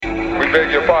beg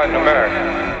your pardon,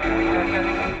 America.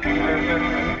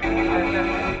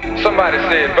 Somebody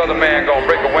said, brother man gonna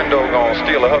break a window, gonna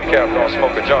steal a hubcap, gonna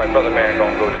smoke a joint, brother man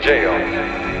gonna go to jail.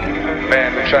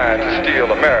 Man who tried to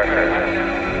steal America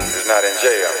is not in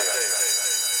jail.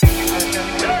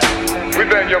 We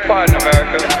beg your pardon,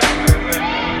 America.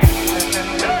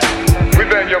 We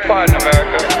beg your pardon,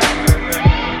 America.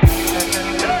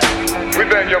 We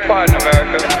beg your pardon,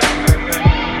 America.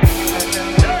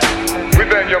 We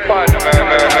beg your pardon,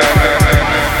 America.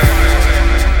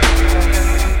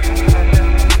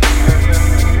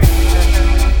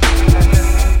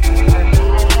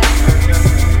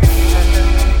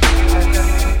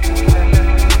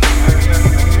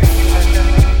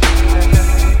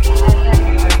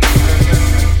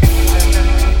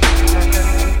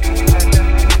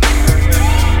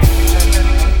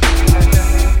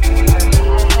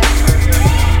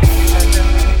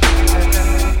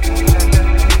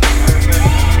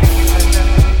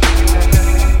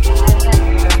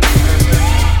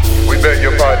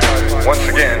 Once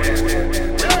again,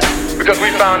 because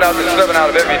we found out that 7 out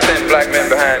of every 10 black men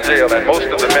behind jail, and most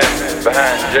of the men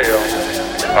behind jail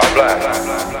are black.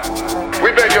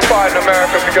 We beg your pardon,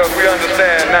 America, because we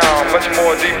understand now much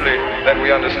more deeply than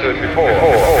we understood before.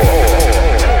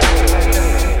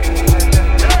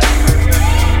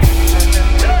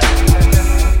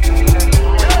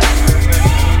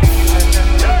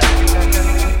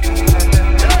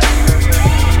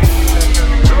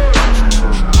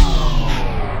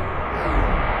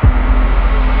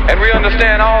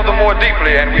 Understand all the more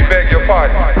deeply, and we beg your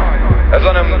pardon, as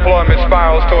unemployment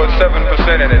spirals towards 7%,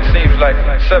 and it seems like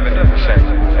 70%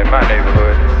 in my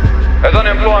neighborhood. As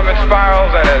unemployment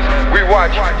spirals, and as we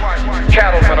watch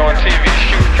cattlemen on TV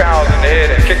shoot cows in the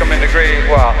head and kick them in the grave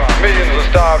while millions are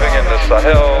starving in the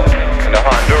Sahel, in the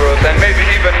Honduras, and maybe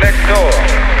even next door.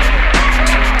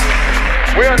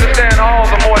 We understand all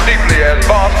the more deeply as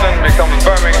Boston becomes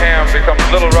Birmingham, becomes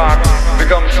Little Rock,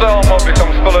 becomes Selma,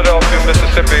 becomes Philadelphia,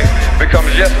 Mississippi,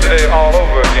 becomes yesterday all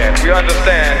over again. We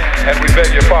understand, and we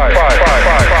beg your pardon.